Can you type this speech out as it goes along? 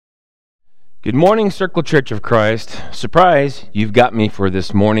Good morning, Circle Church of Christ. Surprise, you've got me for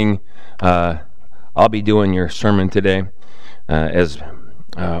this morning. I'll be doing your sermon today as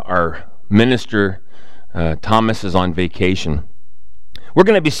our minister, Thomas, is on vacation. We're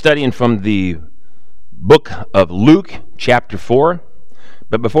going to be studying from the book of Luke, chapter 4.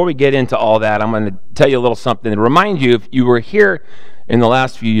 But before we get into all that, I'm going to tell you a little something to remind you, if you were here in the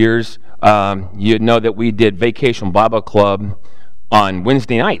last few years, you'd know that we did Vacation Bible Club on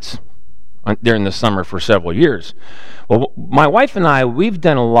Wednesday nights during the summer for several years. Well, my wife and I, we've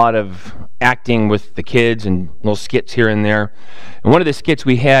done a lot of acting with the kids and little skits here and there. And one of the skits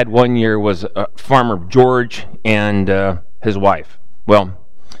we had one year was Farmer George and his wife. Well,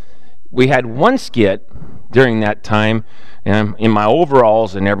 we had one skit during that time, and I'm in my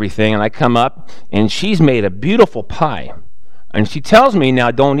overalls and everything, and I come up, and she's made a beautiful pie. And she tells me,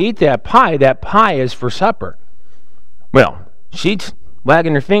 now, don't eat that pie is for supper. Well, she's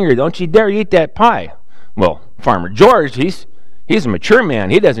wagging her finger, don't you dare eat that pie. Well, Farmer George, he's a mature man.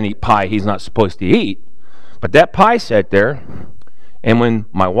 He doesn't eat pie he's not supposed to eat. But that pie sat there, and when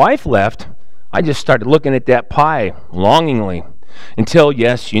my wife left, I just started looking at that pie longingly until,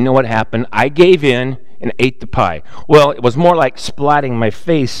 yes, you know what happened. I gave in and ate the pie. Well, it was more like splatting my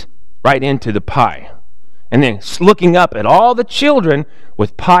face right into the pie. And then looking up at all the children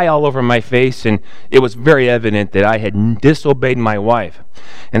with pie all over my face, and it was very evident that I had disobeyed my wife.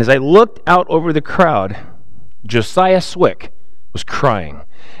 And as I looked out over the crowd, Josiah Swick was crying.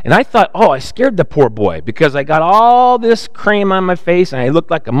 And I thought, I scared the poor boy because I got all this cream on my face and I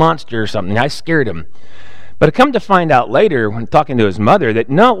looked like a monster or something. I scared him. But I come to find out later when talking to his mother that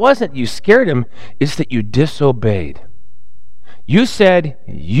no, it wasn't you scared him, it's that you disobeyed. You said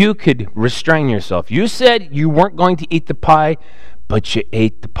you could restrain yourself. You said you weren't going to eat the pie, but you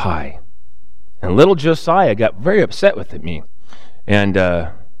ate the pie. And little Josiah got very upset with me and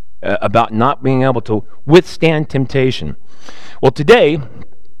about not being able to withstand temptation. Well, today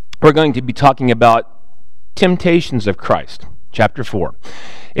we're going to be talking about temptations of Christ, chapter 4.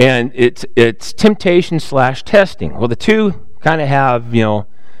 And it's temptation / testing. Well, the two kind of have, a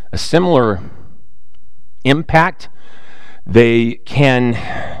similar impact. They can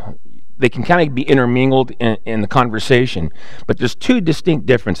kind of be intermingled in the conversation, but there's two distinct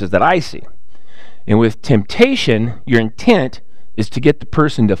differences that I see. And with temptation, your intent is to get the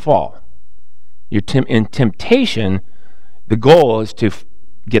person to fall. In temptation, the goal is to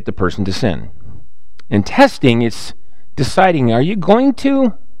get the person to sin. In testing, it's deciding, are you going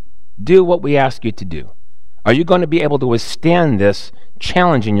to do what we ask you to do? Are you going to be able to withstand this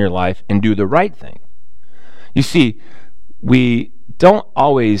challenge in your life and do the right thing? You see, we don't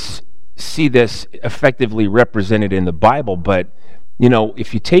always see this effectively represented in the Bible, but,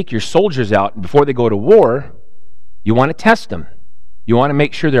 if you take your soldiers out before they go to war, you want to test them. You want to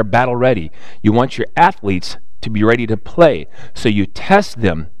make sure they're battle ready. You want your athletes to be ready to play. So you test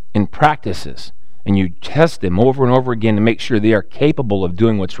them in practices, and you test them over and over again to make sure they are capable of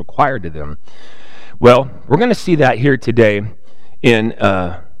doing what's required of them. Well, we're going to see that here today in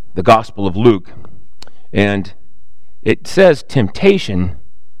the Gospel of Luke. And it says temptation,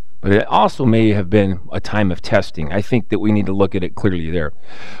 but it also may have been a time of testing. I think that we need to look at it clearly there.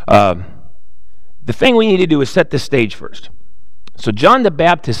 The thing we need to do is set the stage first. So John the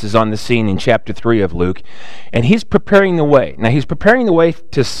Baptist is on the scene in chapter 3 of Luke, and he's preparing the way. Now, he's preparing the way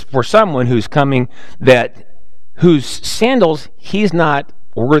for someone who's coming whose sandals he's not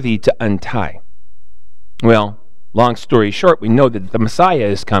worthy to untie. Well, long story short, we know that the Messiah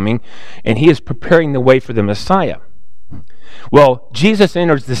is coming, and he is preparing the way for the Messiah. Well, Jesus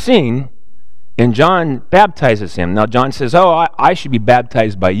enters the scene, and John baptizes him. Now, John says, I should be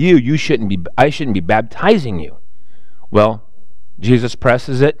baptized by you. I shouldn't be baptizing you. Well, Jesus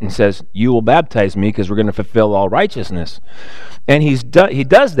presses it and says, you will baptize me because we're going to fulfill all righteousness. And he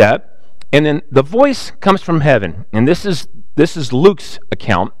does that, and then the voice comes from heaven. And this is Luke's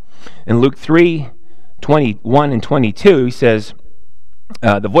account. In Luke 3:21 and 22, he says,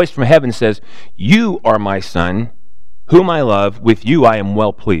 the voice from heaven says, you are my son, whom I love, with you I am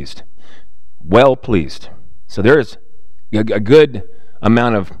well pleased. Well pleased. So there is a good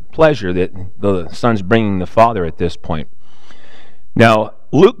amount of pleasure that the son's bringing the father at this point. Now,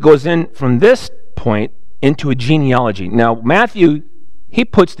 Luke goes in from this point into a genealogy. Now, Matthew, he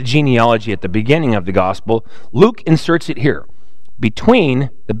puts the genealogy at the beginning of the gospel. Luke inserts it here, between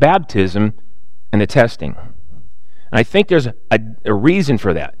the baptism and the testing. And I think there's a reason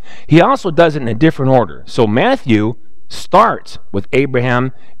for that. He also does it in a different order. So Matthew starts with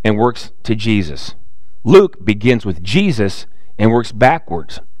Abraham and works to Jesus. Luke begins with Jesus and works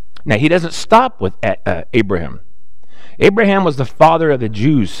backwards. Now, he doesn't stop with Abraham. Abraham was the father of the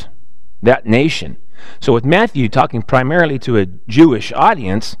Jews, that nation. So with Matthew talking primarily to a Jewish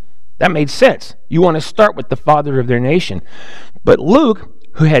audience, that made sense. You want to start with the father of their nation. But Luke,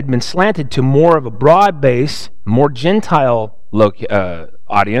 who had been slanted to more of a broad base, more Gentile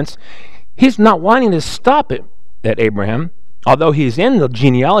audience, he's not wanting to stop it at Abraham. Although he's in the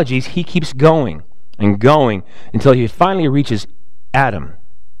genealogies, he keeps going and going until he finally reaches Adam.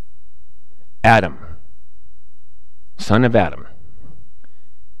 Adam, son of Adam.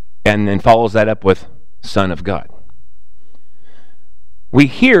 And then follows that up with Son of God. We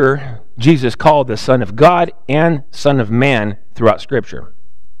hear Jesus called the Son of God and Son of Man throughout Scripture.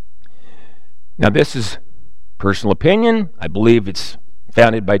 Now, this is personal opinion. I believe it's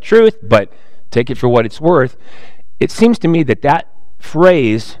founded by truth, but take it for what it's worth. It seems to me that that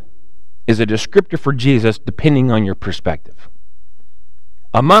phrase is a descriptor for Jesus depending on your perspective.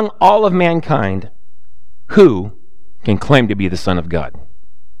 Among all of mankind, who can claim to be the Son of God?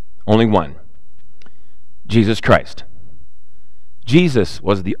 Only one. Jesus Christ. Jesus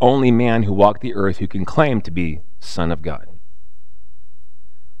was the only man who walked the earth who can claim to be Son of God.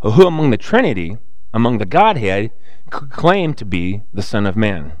 Who among the Trinity, among the Godhead, could claim to be the Son of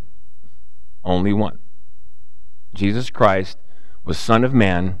Man? Only one. Jesus Christ was Son of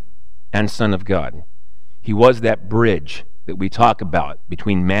Man and Son of God. He was that bridge that we talk about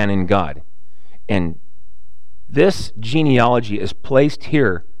between man and God. And this genealogy is placed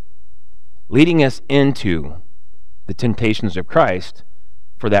here, leading us into the temptations of Christ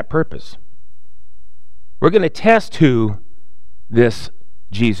for that purpose. We're going to test who this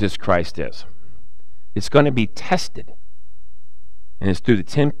Jesus Christ is. It's going to be tested, and it's through the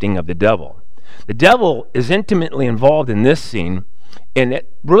tempting of the devil. The devil is intimately involved in this scene, and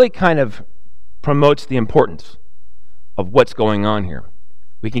it really kind of promotes the importance of what's going on here.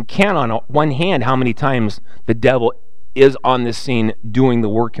 We can count on one hand how many times the devil is on this scene doing the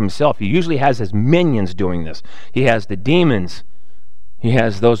work himself. He usually has his minions doing this. He has the demons. He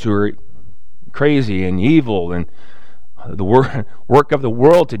has those who are crazy and evil and the work of the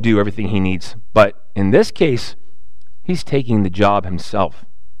world to do everything he needs. But in this case, he's taking the job himself.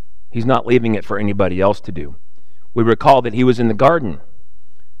 He's not leaving it for anybody else to do. We recall that he was in the garden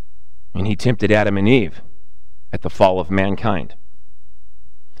and he tempted Adam and Eve at the fall of mankind.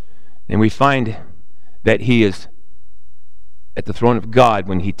 And we find that he is at the throne of God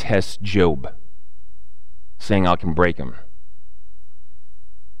when he tests Job, saying, I can break him.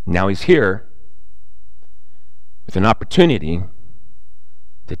 Now he's here with an opportunity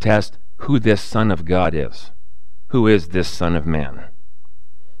to test who this Son of God is. Who is this Son of Man?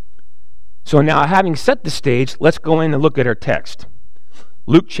 So now, having set the stage, let's go in and look at our text.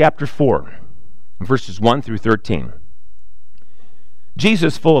 Luke chapter 4, verses 1 through 13.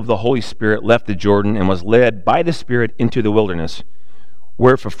 Jesus, full of the Holy Spirit, left the Jordan and was led by the Spirit into the wilderness,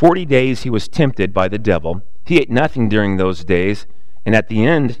 where for 40 days he was tempted by the devil. He ate nothing during those days, and at the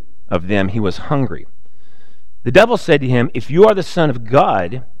end of them he was hungry. The devil said to him, If you are the Son of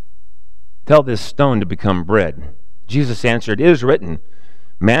God, tell this stone to become bread. Jesus answered, It is written,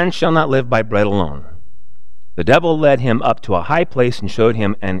 Man shall not live by bread alone. The devil led him up to a high place and showed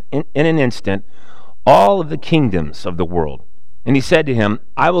him in an instant all of the kingdoms of the world. And he said to him,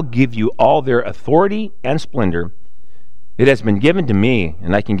 I will give you all their authority and splendor. It has been given to me,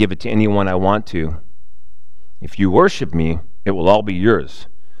 and I can give it to anyone I want to. If you worship me, it will all be yours.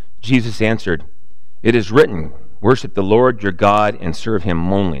 Jesus answered, It is written, Worship the Lord your God and serve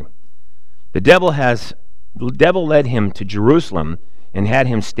him only. The devil led him to Jerusalem and had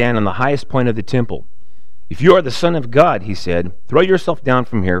him stand on the highest point of the temple. If you are the Son of God, he said, throw yourself down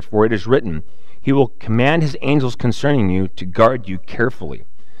from here, for it is written, He will command his angels concerning you to guard you carefully.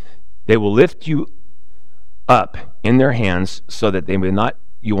 They will lift you up in their hands so that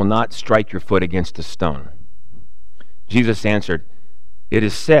you will not strike your foot against a stone. Jesus answered, It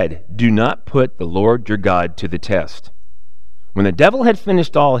is said, Do not put the Lord your God to the test. When the devil had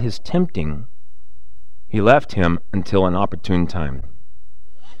finished all his tempting, he left him until an opportune time.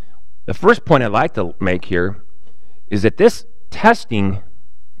 The first point I'd like to make here is that this tempting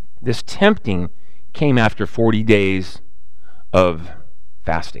came after 40 days of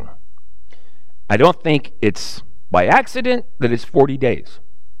fasting. I don't think it's by accident that it's 40 days.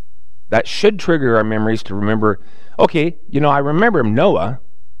 That should trigger our memories to remember, okay, I remember Noah,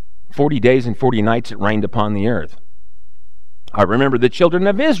 40 days and 40 nights it rained upon the earth. I remember the children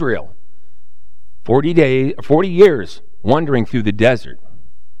of Israel, 40 years wandering through the desert.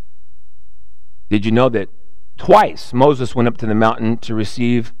 Did you know that twice Moses went up to the mountain to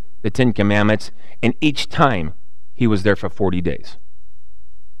receive the 10 Commandments, and each time he was there for 40 days?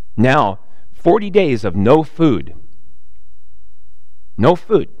 Now, 40 days of no food. No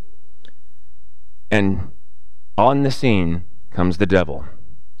food. And on the scene comes the devil.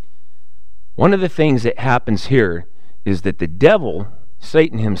 One of the things that happens here is that the devil,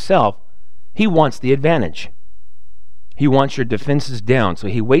 Satan himself, he wants the advantage. He wants your defenses down. So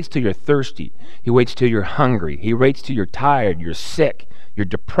he waits till you're thirsty. He waits till you're hungry. He waits till you're tired, you're sick, you're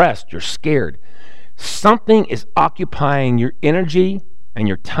depressed, you're scared. Something is occupying your energy and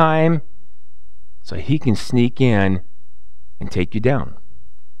your time so he can sneak in and take you down.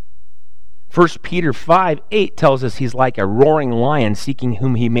 1 Peter 5:8 tells us he's like a roaring lion seeking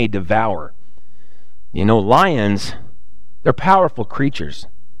whom he may devour. You know, lions, they're powerful creatures.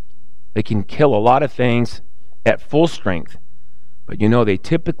 They can kill a lot of things at full strength, but you know, they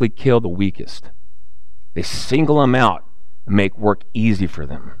typically kill the weakest. They single them out and make work easy for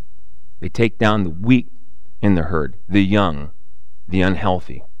them. They take down the weak in the herd, the young, the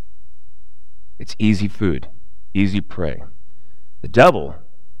unhealthy. It's easy food, easy prey. The devil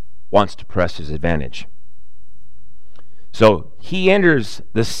wants to press his advantage. So he enters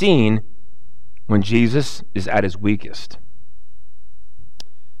the scene when Jesus is at his weakest.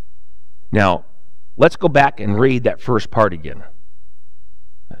 Now, let's go back and read that first part again.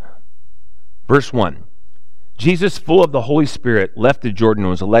 Verse 1. Jesus, full of the Holy Spirit, left the Jordan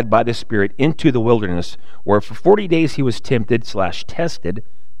and was led by the Spirit into the wilderness, where for 40 days he was tempted/tested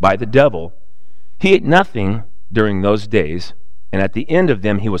by the devil. He ate nothing during those days, and at the end of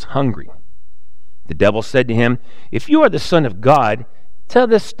them he was hungry. The devil said to him, "If you are the Son of God, tell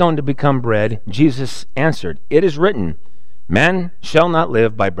this stone to become bread." Jesus answered, "It is written, man shall not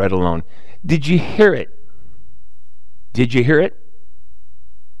live by bread alone." Did you hear it? Did you hear it?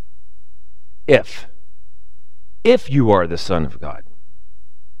 If you are the Son of God.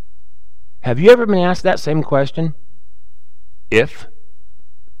 Have you ever been asked that same question? If?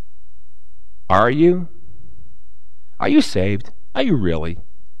 Are you? Are you saved? Are you really?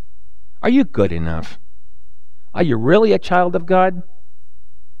 Are you good enough? Are you really a child of God?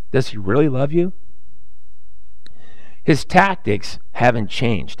 Does he really love you? His tactics haven't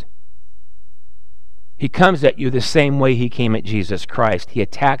changed. He comes at you the same way he came at Jesus Christ. He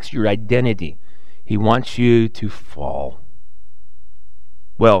attacks your identity. He wants you to fall.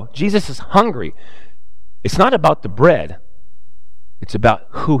 Well, Jesus is hungry. It's not about the bread. It's about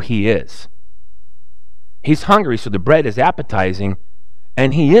who he is. He's hungry, so the bread is appetizing,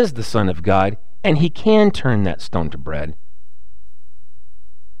 and he is the Son of God, and he can turn that stone to bread.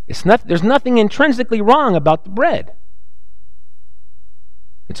 There's nothing intrinsically wrong about the bread.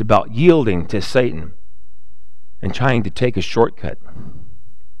 It's about yielding to Satan and trying to take a shortcut.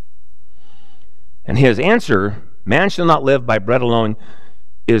 And his answer, man shall not live by bread alone,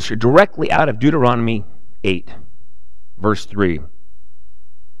 is directly out of Deuteronomy 8, verse 3.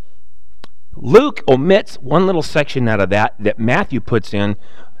 Luke omits one little section out of that Matthew puts in.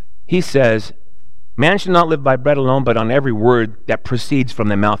 He says, man shall not live by bread alone, but on every word that proceeds from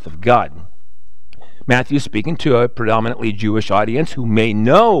the mouth of God. Matthew speaking to a predominantly Jewish audience who may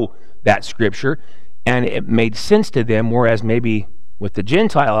know that scripture, and it made sense to them, whereas maybe with the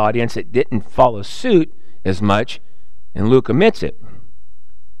Gentile audience it didn't follow suit as much, and Luke omits it.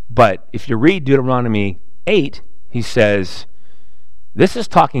 But if you read Deuteronomy 8, he says, this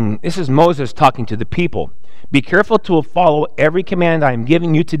is Moses talking to the people. Be careful to follow every command I am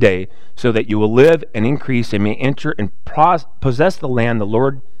giving you today, so that you will live and increase and may enter and possess the land the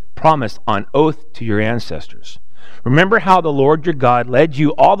Lord promised on oath to your ancestors. Remember how the Lord your God led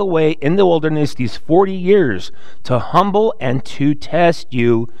you all the way in the wilderness these 40 years to humble and to test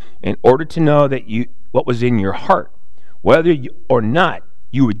you in order to know that what was in your heart, whether or not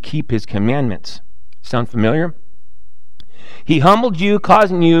you would keep his commandments. Sound familiar? He humbled you,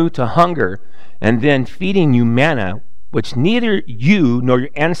 causing you to hunger, and then feeding you manna, which neither you nor your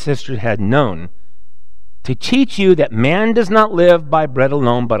ancestors had known, to teach you that man does not live by bread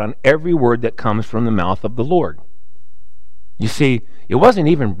alone, but on every word that comes from the mouth of the Lord. You see, it wasn't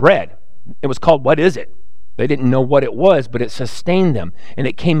even bread. It was called, what is it? They didn't know what it was, but it sustained them, and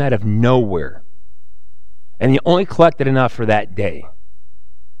it came out of nowhere. And you only collected enough for that day.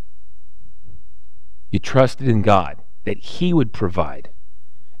 You trusted in God that he would provide.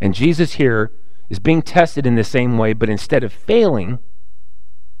 And Jesus here is being tested in the same way, but instead of failing,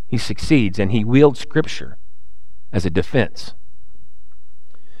 he succeeds, and he wields Scripture as a defense.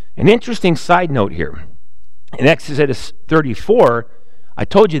 An interesting side note here. In Exodus 34, I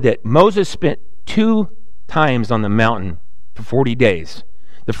told you that Moses spent 2 times on the mountain for 40 days.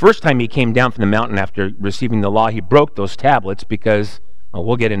 The first time he came down from the mountain after receiving the law, he broke those tablets because, well,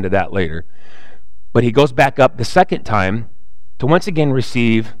 we'll get into that later. But he goes back up the second time to once again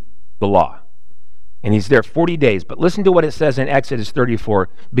receive the law. And he's there 40 days. But listen to what it says in Exodus 34,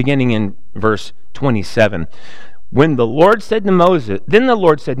 beginning in verse 27. Then the Lord said to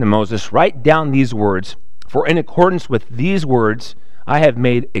Moses, write down these words, for in accordance with these words I have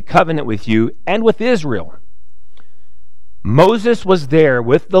made a covenant with you and with Israel. Moses was there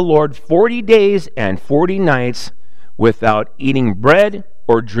with the Lord 40 days and 40 nights without eating bread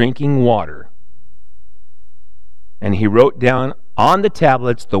or drinking water. And he wrote down on the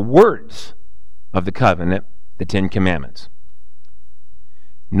tablets the words of the covenant, the 10 Commandments.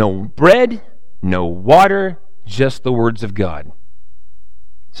 No bread, no water, just the words of God.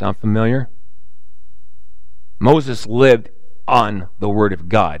 Sound familiar? Moses lived on the Word of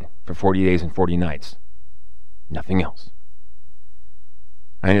God for 40 days and 40 nights. Nothing else.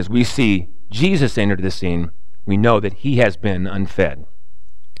 And as we see Jesus enter the scene, we know that he has been unfed.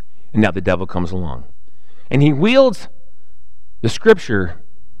 And now the devil comes along. And he wields the Scripture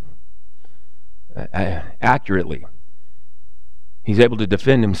accurately. He's able to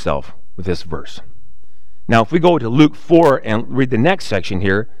defend himself with this verse. Now, if we go to Luke 4 and read the next section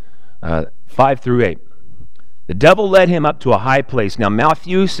here, 5 through 8. The devil led him up to a high place. Now,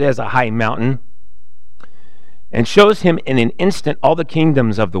 Matthew says a high mountain, and shows him in an instant all the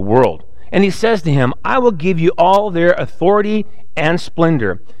kingdoms of the world. And he says to him, I will give you all their authority and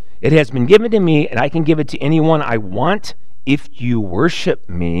splendor. It has been given to me, and I can give it to anyone I want. If you worship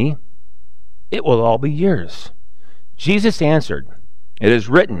me, it will all be yours. Jesus answered, it is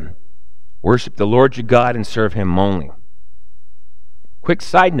written, worship the Lord your God and serve him only. Quick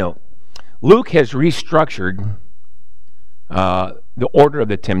side note, Luke has restructured the order of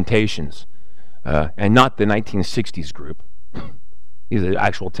the temptations, and not the 1960s group. These are the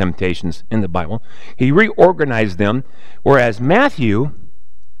actual temptations in the Bible. He reorganized them, whereas Matthew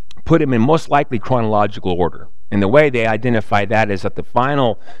put them in most likely chronological order. And the way they identify that is at the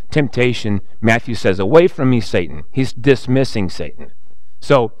final temptation, Matthew says, away from me, Satan. He's dismissing Satan.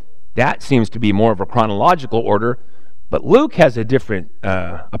 So that seems to be more of a chronological order, but Luke has a different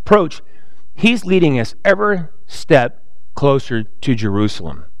approach. He's leading us every step closer to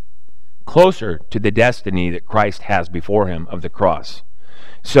Jerusalem, closer to the destiny that Christ has before him of the cross.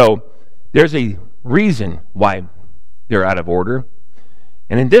 So there's a reason why they're out of order.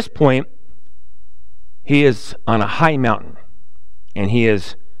 And at this point, he is on a high mountain, and he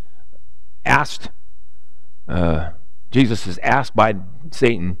is asked, Jesus is asked by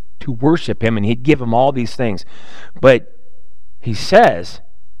Satan to worship him, and he'd give him all these things. But he says,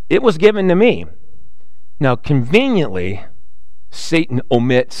 it was given to me. Now, conveniently, Satan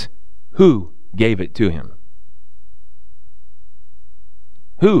omits who gave it to him.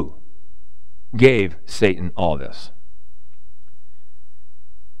 Who gave Satan all this?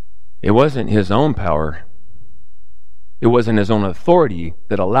 It wasn't his own power. It wasn't his own authority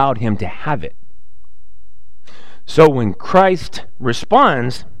that allowed him to have it. So when Christ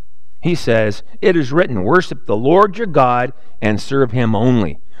responds, he says, it is written, worship the Lord your God and serve him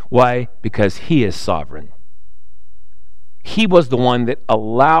only. Why? Because he is sovereign. He was the one that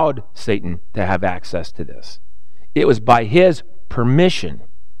allowed Satan to have access to this. It was by his permission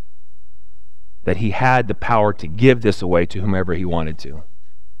that he had the power to give this away to whomever he wanted to.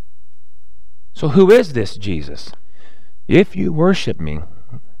 So who is this Jesus? If you worship me,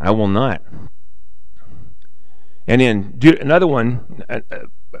 I will not. And in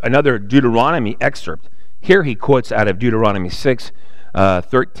another Deuteronomy excerpt, here he quotes out of Deuteronomy 6,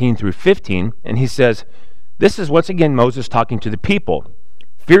 13 through 15, and he says, this is once again Moses talking to the people.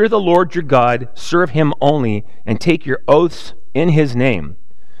 Fear the Lord your God, serve him only, and take your oaths in his name.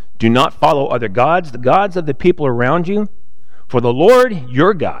 Do not follow other gods, the gods of the people around you, for the Lord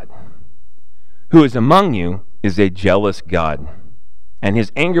your God, who is among you, is a jealous God, and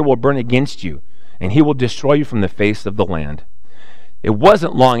his anger will burn against you, and he will destroy you from the face of the land. It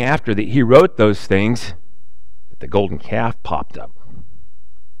wasn't long after that he wrote those things that the golden calf popped up.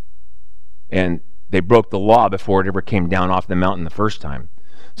 And they broke the law before it ever came down off the mountain the first time.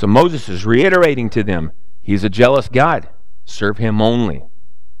 So Moses is reiterating to them, he's a jealous God. Serve him only.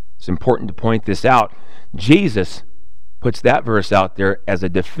 It's important to point this out. Jesus puts that verse out there as a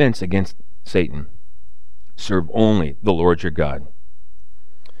defense against Satan. Serve only the Lord your God.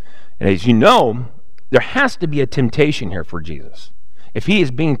 And as you know, there has to be a temptation here for Jesus. If he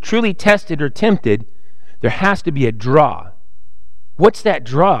is being truly tested or tempted, there has to be a draw. What's that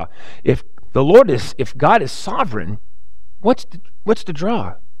draw? If God is sovereign, what's the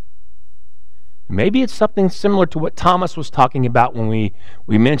draw? Maybe it's something similar to what Thomas was talking about when we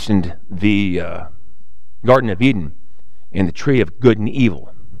mentioned the Garden of Eden and the tree of good and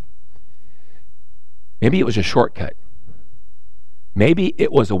evil. Maybe it was a shortcut. Maybe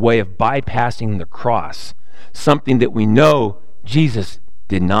it was a way of bypassing the cross, something that we know Jesus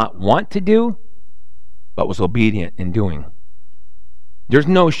did not want to do, but was obedient in doing. There's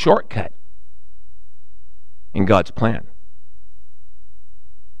no shortcut in God's plan.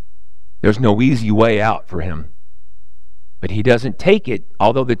 There's no easy way out for him. But he doesn't take it,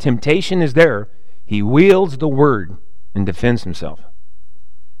 although the temptation is there, he wields the word and defends himself.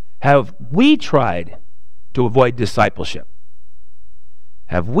 Have we tried to avoid discipleship?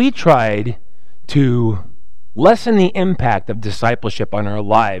 Have we tried to lessen the impact of discipleship on our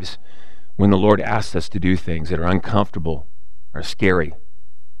lives when the Lord asks us to do things that are uncomfortable or scary,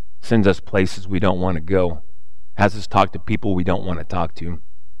 sends us places we don't want to go, has us talk to people we don't want to talk to?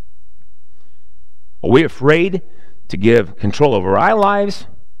 Are we afraid to give control over our lives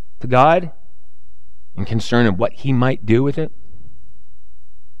to God and concerned of what he might do with it?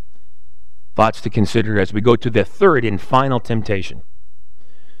 Thoughts to consider as we go to the third and final temptation.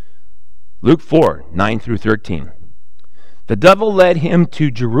 Luke 4, 9 through 13. The devil led him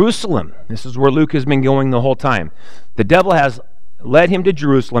to Jerusalem. This is where Luke has been going the whole time. The devil has led him to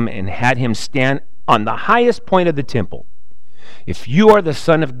Jerusalem and had him stand on the highest point of the temple. If you are the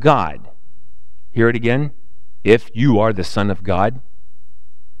Son of God, hear it again. If you are the Son of God.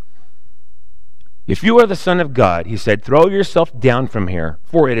 If you are the Son of God, he said, throw yourself down from here,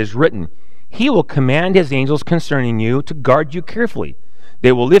 for it is written, he will command his angels concerning you to guard you carefully.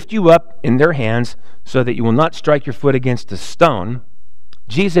 They will lift you up in their hands so that you will not strike your foot against a stone.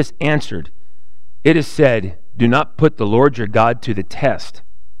 Jesus answered, it is said, do not put the Lord your God to the test.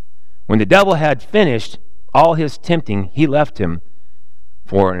 When the devil had finished all his tempting, he left him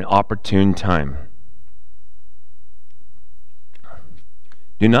for an opportune time.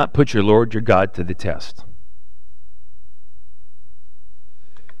 Do not put your Lord your God to the test.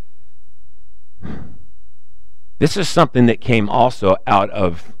 This is something that came also out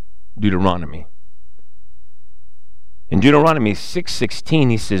of Deuteronomy. In Deuteronomy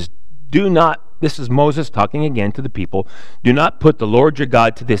 6:16, he says, do not, this is Moses talking again to the people, do not put the Lord your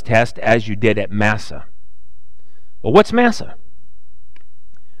God to this test as you did at Massah. Well, what's Massah?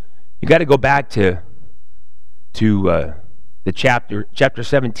 You got to go back to the chapter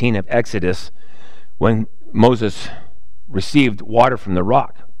 17 of Exodus, when Moses received water from the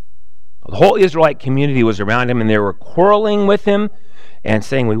rock. The whole Israelite community was around him, and they were quarreling with him and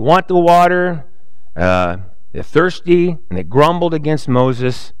saying, we want the water. They're thirsty, and they grumbled against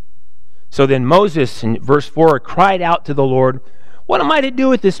Moses. So then Moses, in verse 4, cried out to the Lord, what am I to do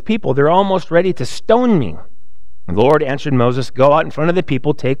with this people? They're almost ready to stone me. And the Lord answered Moses, go out in front of the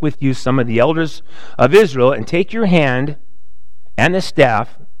people, take with you some of the elders of Israel, and take your hand and the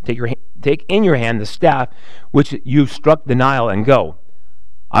staff, take in your hand the staff which you struck the Nile, and go.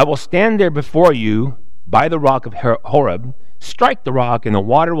 I will stand there before you by the rock of Horeb, strike the rock, and the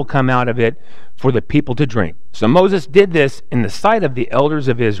water will come out of it for the people to drink. So Moses did this in the sight of the elders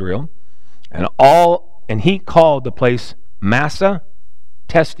of Israel, and he called the place Massah,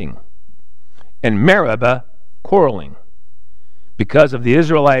 testing, and Meribah, quarreling, because of the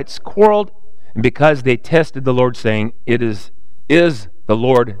Israelites quarreled, and because they tested the Lord, saying, is the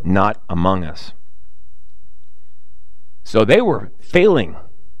Lord not among us? So they were failing.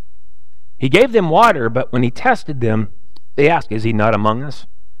 He gave them water, but when he tested them, they asked, is he not among us?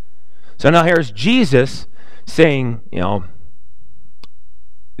 So now here's Jesus saying,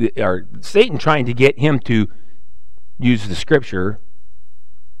 or Satan trying to get him to use the scripture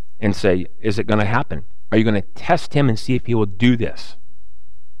and say, is it going to happen? Are you going to test him and see if he will do this?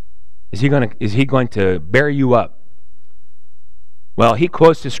 Is he going to bear you up? Well, he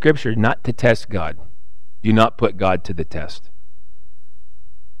quotes the scripture not to test God. Do not put God to the test.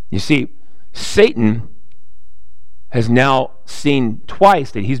 You see, Satan has now seen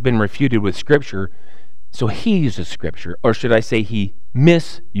twice that he's been refuted with scripture, so he uses scripture, or should I say he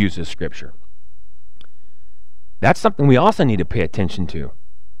misuses scripture. That's something we also need to pay attention to.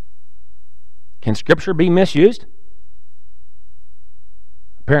 Can scripture be misused?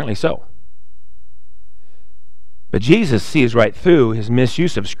 Apparently so. But Jesus sees right through his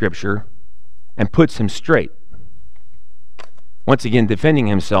misuse of scripture and puts him straight. Once again, defending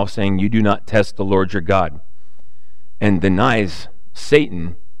himself, saying, you do not test the Lord your God, and denies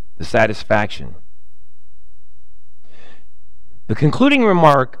Satan the satisfaction. The concluding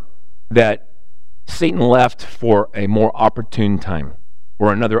remark that Satan left for a more opportune time,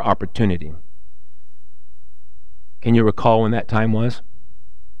 or another opportunity. Can you recall when that time was?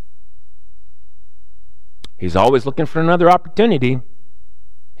 He's always looking for another opportunity.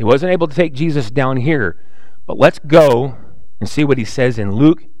 He wasn't able to take Jesus down here. But let's go and see what he says in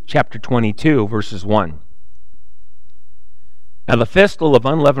Luke chapter 22, verses 1. Now the festival of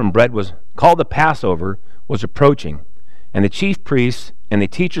unleavened bread was called the Passover, was approaching, and the chief priests and the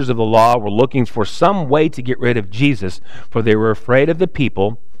teachers of the law were looking for some way to get rid of Jesus, for they were afraid of the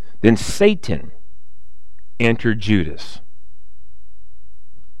people. Then Satan entered Judas,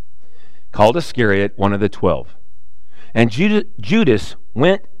 called Iscariot, one of the 12. And Judas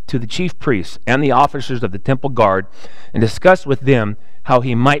went to the chief priests and the officers of the temple guard and discussed with them how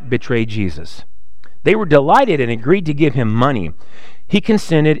he might betray Jesus. They were delighted and agreed to give him money. He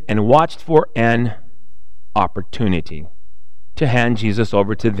consented and watched for an opportunity to hand Jesus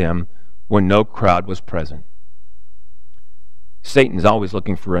over to them when no crowd was present. Satan's always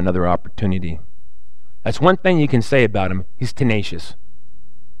looking for another opportunity. That's one thing you can say about him. He's tenacious.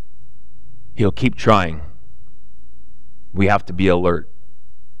 He'll keep trying. We have to be alert.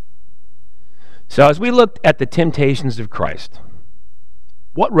 So as we looked at the temptations of Christ,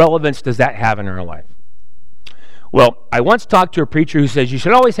 what relevance does that have in our life? Well, I once talked to a preacher who says you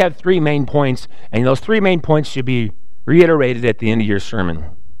should always have 3 main points, and those 3 main points should be reiterated at the end of your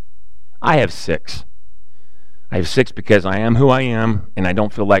sermon. I have 6. I have 6 because I am who I am, and I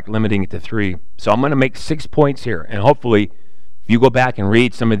don't feel like limiting it to 3. So I'm going to make 6 points here, and hopefully, if you go back and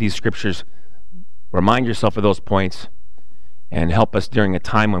read some of these scriptures, remind yourself of those points and help us during a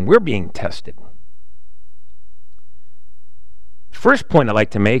time when we're being tested. First point I'd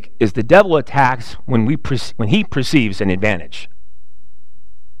like to make is the devil attacks when he perceives an advantage.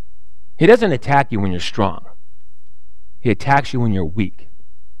 He doesn't attack you when you're strong. He attacks you when you're weak.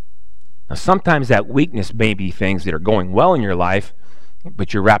 Now, sometimes that weakness may be things that are going well in your life,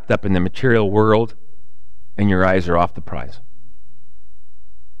 but you're wrapped up in the material world and your eyes are off the prize.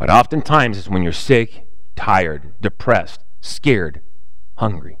 But oftentimes it's when you're sick, tired, depressed, scared,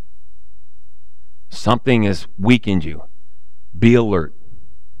 hungry. Something has weakened you. Be alert.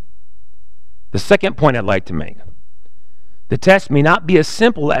 The second point I'd like to make. The test may not be as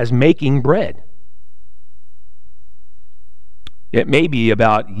simple as making bread. It may be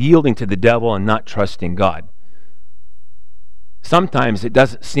about yielding to the devil and not trusting God. Sometimes it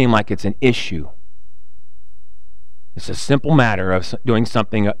doesn't seem like it's an issue. It's a simple matter of doing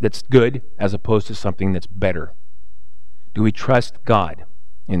something that's good as opposed to something that's better. Do we trust God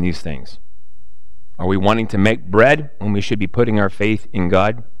in these things? Are we wanting to make bread when we should be putting our faith in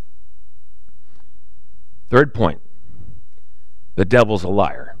God? Third point, the devil's a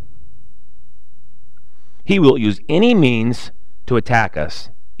liar. He will use any means to attack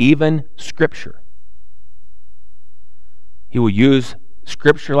us, even Scripture. He will use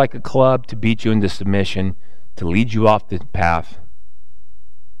Scripture like a club to beat you into submission, to lead you off the path.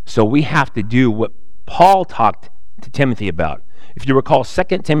 So we have to do what Paul talked to Timothy about. If you recall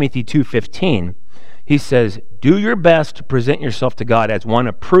 2 Timothy 2:15, he says, "Do your best to present yourself to God as one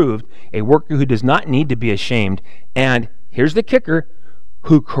approved, a worker who does not need to be ashamed, and," here's the kicker,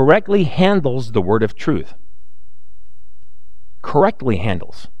 "who correctly handles the word of truth." Correctly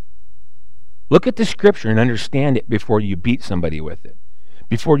handles. Look at the Scripture and understand it before you beat somebody with it,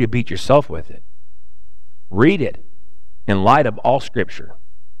 before you beat yourself with it. Read it in light of all Scripture.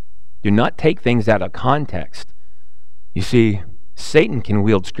 Do not take things out of context. You see, Satan can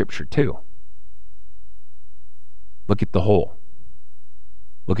wield Scripture too. Look at the whole.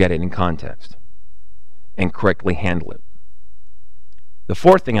 Look at it in context and correctly handle it. The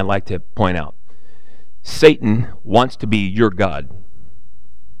fourth thing I'd like to point out, Satan wants to be your God.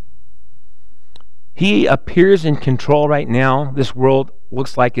 He appears in control right now. This world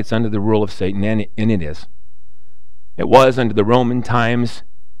looks like it's under the rule of Satan, and it is. It was under the Roman times.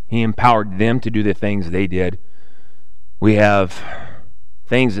 He empowered them to do the things they did. We have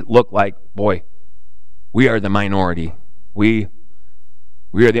things that look like, boy, we are the minority. We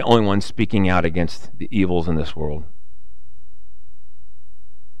are the only ones speaking out against the evils in this world.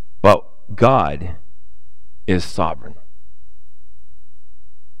 But God is sovereign.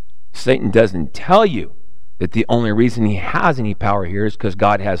 Satan doesn't tell you that the only reason he has any power here is because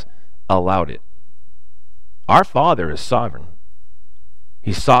God has allowed it. Our Father is sovereign.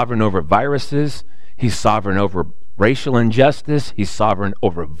 He's sovereign over viruses. He's sovereign over racial injustice. He's sovereign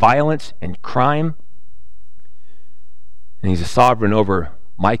over violence and crime. And he's sovereign over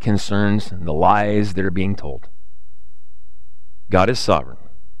my concerns and the lies that are being told. God is sovereign.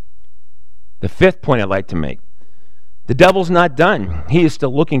 The fifth point I'd like to make. The devil's not done. He is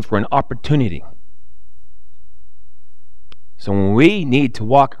still looking for an opportunity. So we need to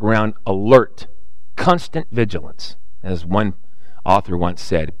walk around alert, constant vigilance. As one author once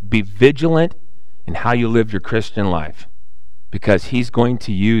said, be vigilant in how you live your Christian life, because he's going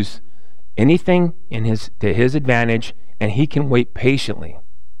to use anything to his advantage, and he can wait patiently.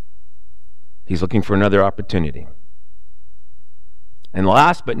 He's looking for another opportunity. And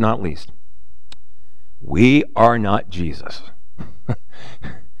last but not least, we are not Jesus.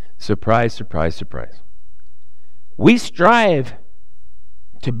 Surprise, surprise, surprise. We strive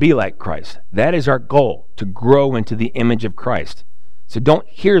to be like Christ. That is our goal, to grow into the image of Christ. So don't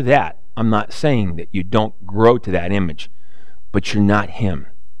hear that. I'm not saying that you don't grow to that image, but you're not him.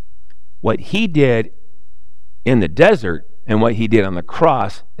 What he did in the desert and what he did on the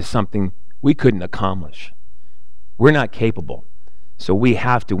cross is something we couldn't accomplish. We're not capable. So we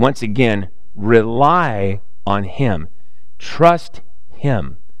have to, once again, rely on him. Trust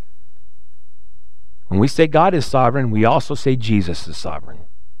him. When we say God is sovereign, we also say Jesus is sovereign.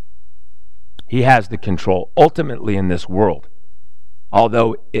 He has the control ultimately in this world.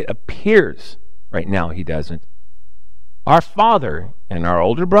 Although it appears right now he doesn't. Our Father and our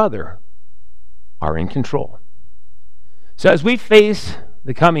older brother are in control. So as we face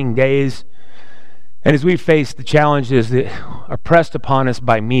the coming days, and as we face the challenges that are pressed upon us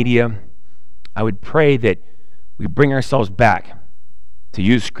by media, I would pray that we bring ourselves back to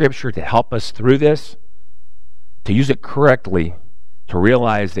use Scripture to help us through this, to use it correctly, to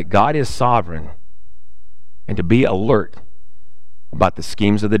realize that God is sovereign, and to be alert about the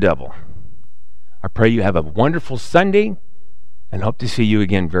schemes of the devil. I pray you have a wonderful Sunday and hope to see you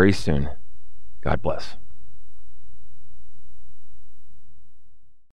again very soon. God bless.